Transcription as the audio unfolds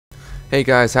Hey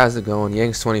guys, how's it going?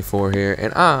 Yanks24 here,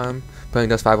 and I'm playing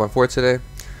Dust514 today.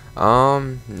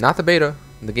 Not the beta.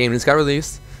 The game just got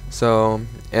released, so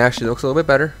it actually looks a little bit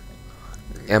better.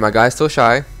 And my guy's still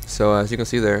shy, so as you can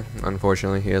see there,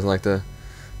 unfortunately, he doesn't like to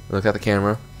look at the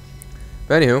camera.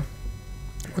 But anywho,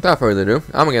 without further ado,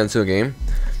 I'm gonna get into a game.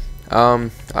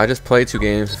 I just played 2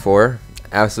 games before,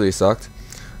 absolutely sucked.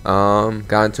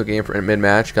 Got into a game for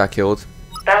mid-match, got killed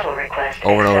Battle request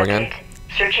over and over again.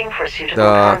 Searching for suitable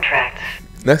contracts.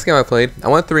 Next game I played, I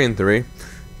went 3-3,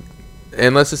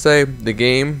 and let's just say the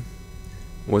game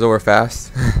was over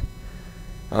fast.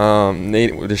 They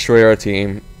destroyed our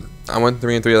team. I went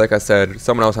 3-3, like I said.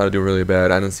 Someone else had to do really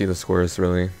bad. I didn't see the scores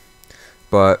really,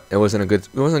 but it wasn't a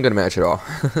good match at all.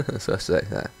 So let's say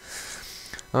that.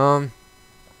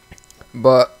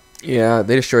 But yeah,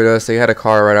 they destroyed us. They had a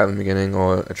car right out in the beginning,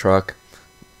 or a truck.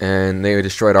 And they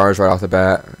destroyed ours right off the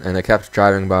bat, and they kept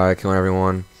driving by, killing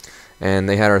everyone, and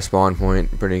they had our spawn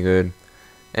point pretty good.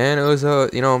 And it was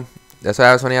you know, that's what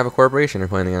happens when you have a corporation you're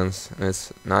playing against.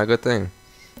 It's not a good thing.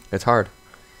 It's hard.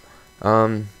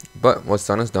 But what's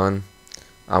done is done.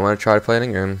 I'm gonna try to play it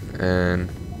again, and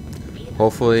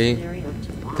hopefully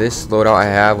this loadout I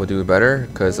have will do better.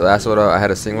 Cause the last loadout I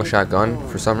had a single shot gun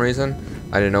for some reason.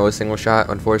 I didn't know it was single shot,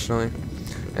 unfortunately,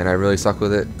 and I really suck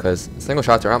with it. Cause single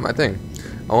shots are not my thing.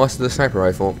 Unless it's the sniper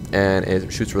rifle, and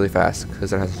it shoots really fast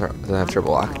because it doesn't have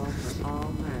triple lock.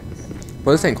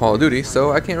 But this ain't Call of Duty,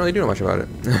 so I can't really do much about it.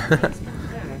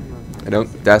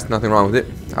 That's nothing wrong with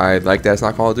it. I like that it's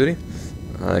not Call of Duty.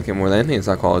 I like it more than anything. It's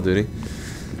not Call of Duty.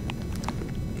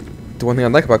 The one thing I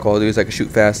like about Call of Duty is I can shoot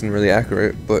fast and really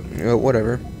accurate. But you know,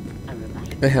 whatever,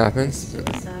 it happens.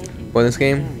 But in this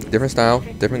game, different style,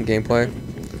 different gameplay.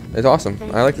 It's awesome.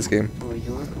 I like this game.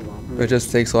 It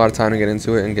just takes a lot of time to get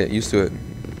into it and get used to it.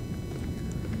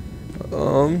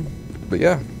 But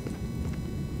yeah,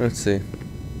 let's see.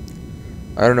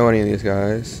 I don't know any of these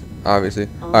guys, obviously.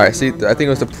 Alright, see, I think it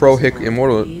was the Pro Hick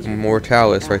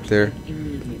Immortalis right there.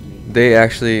 They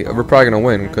actually, we're probably gonna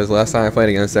win, because last time I played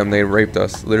against them, they raped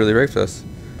us, literally raped us.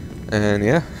 And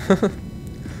yeah,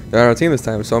 they're on our team this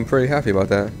time, so I'm pretty happy about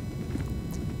that.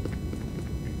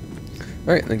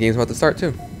 Alright, the game's about to start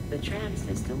too. The tram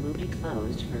system will be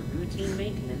closed for routine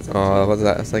maintenance. Oh, what's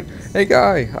that? It's like, hey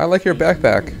guy, I like your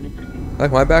backpack.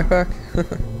 Like my backpack?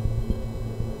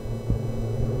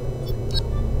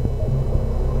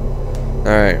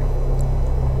 Alright.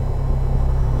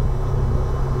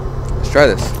 Let's try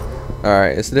this.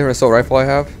 Alright, it's a different assault rifle I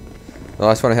have. The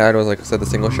last one I had was, like I said, the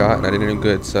single shot, and I didn't do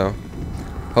good, so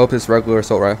hope this regular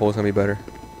assault rifle is gonna be better.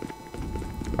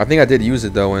 I think I did use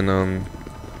it though in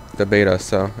the beta,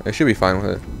 so it should be fine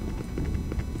with it.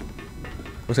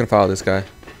 I'm just gonna follow this guy.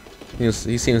 He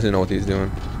seems to know what he's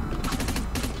doing.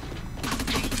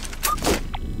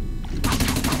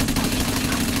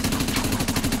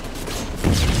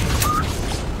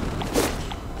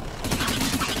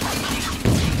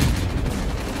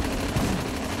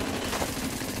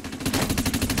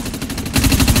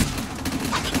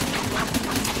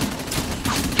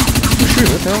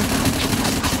 What the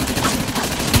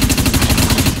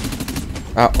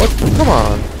hell? What? Come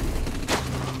on.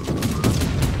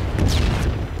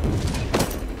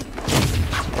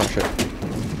 Oh shit.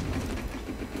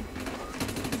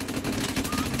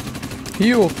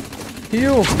 Heal!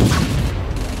 Heal!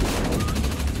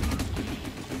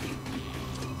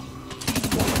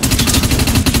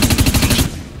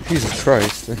 Jesus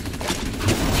Christ.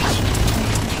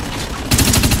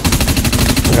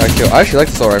 I actually like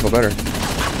the assault rifle better.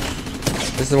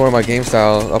 This is more of my game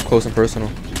style, up close and personal.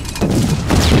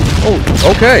 Oh,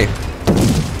 okay.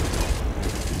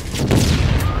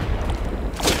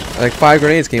 Like 5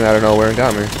 grenades came out of nowhere and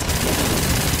got me.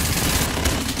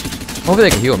 Hopefully they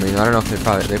can heal me. I don't know if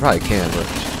they probably can, but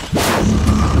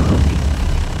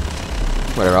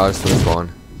whatever. I'll just respawn.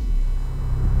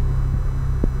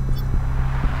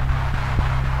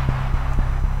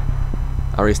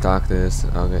 I'll restock this.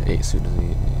 I'll get 8 suit of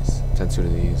these, 10 suit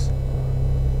of these.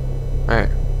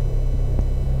 Alright.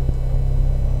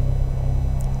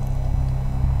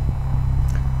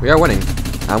 We are winning.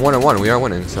 I'm 1-1. We are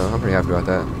winning, so I'm pretty happy about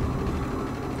that.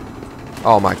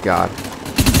 Oh my god.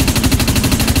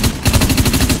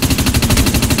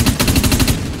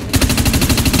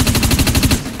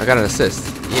 I got an assist.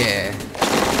 Yeah.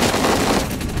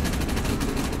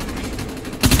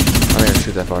 I didn't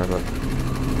shoot that far, but.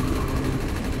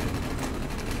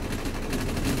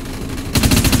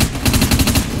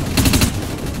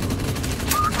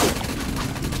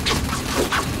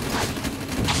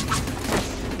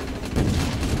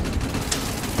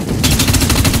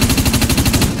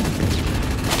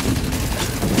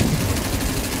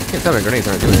 tell me my grenades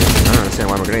aren't doing anything. I don't understand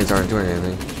why my grenades aren't doing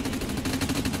anything.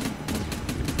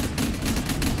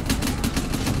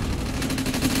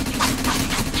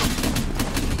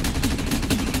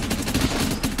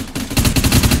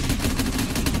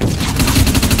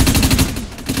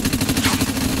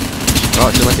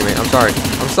 Oh, too lucky, mate. I'm sorry.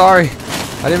 I'm sorry.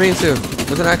 I didn't mean to. It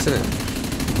was an accident.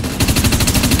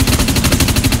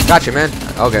 Gotcha, man.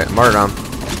 Okay, martyrdom.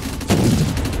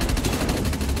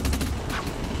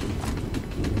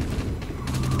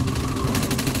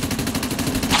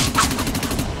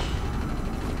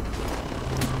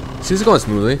 This is going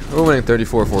smoothly. We're winning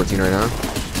 34-14 right now.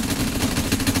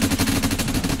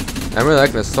 I'm really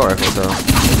liking this assault rifle, so.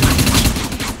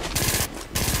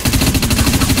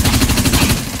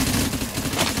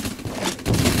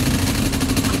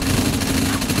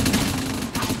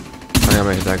 I think I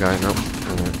might hit that guy. Nope.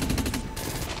 Okay.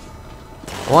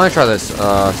 I want to try this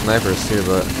snipers too,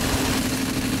 but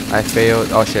I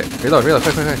failed. Oh shit! Reload! Reload!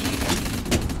 Quick! Quick! Quick!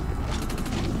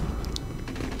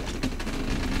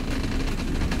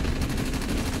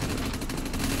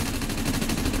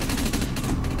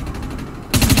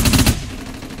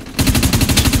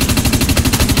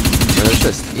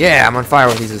 Assist. Yeah, I'm on fire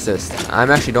with these assists. I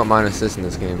actually don't mind assists in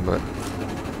this game, but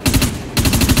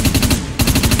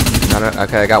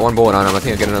okay, I got one bullet on him. I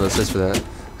think I get another assist for that.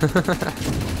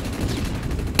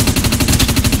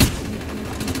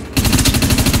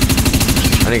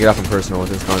 I need to get up and personal with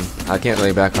this gun. I can't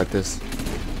lay back like this.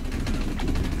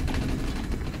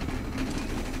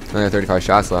 I only have 35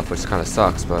 shots left, which kind of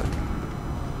sucks, but.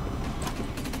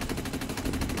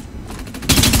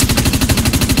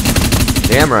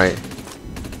 Damn right.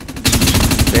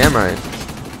 Damn right.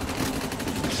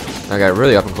 I got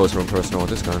really up and close and personal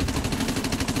with this gun.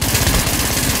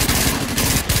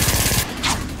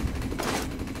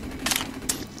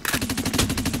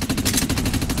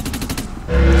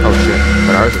 Oh shit.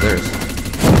 But ours or theirs?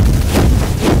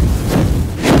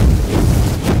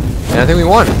 And I think we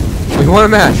won. We won a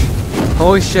match.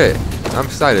 Holy shit. I'm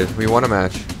excited. We won a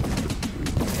match.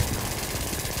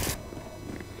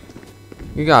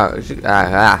 You got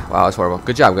wow, that's horrible.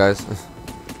 Good job, guys.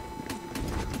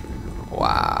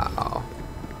 Wow.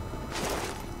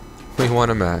 We won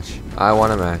a match. I won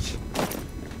a match.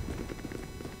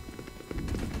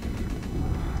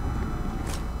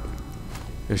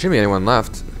 There shouldn't be anyone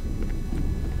left.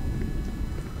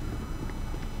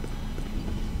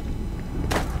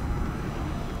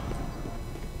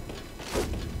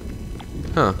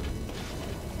 Huh.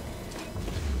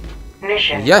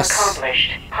 Mission yes.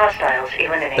 accomplished. Hostiles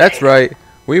eliminated. That's right.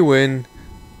 We win.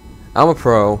 I'm a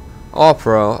pro.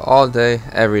 All day,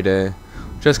 every day.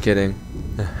 Just kidding.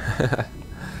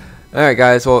 Alright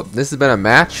guys, well this has been a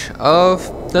match of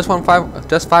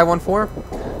Dust514.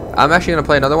 I'm actually gonna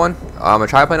play another one. I'm gonna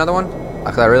try to play another one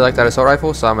because I really like that assault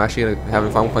rifle, so I'm actually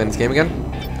having fun playing this game again.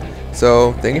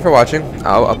 So thank you for watching.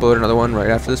 I'll upload another one right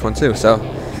after this one too. So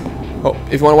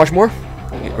if you want to watch more,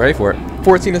 get ready for it.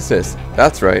 14 assists.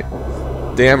 That's right.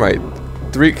 Damn right.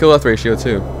 3 kill death ratio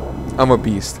too. I'm a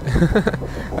beast.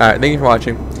 Alright, thank you for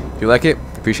watching. If you like it,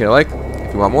 appreciate a like.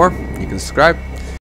 If you want more, you can subscribe.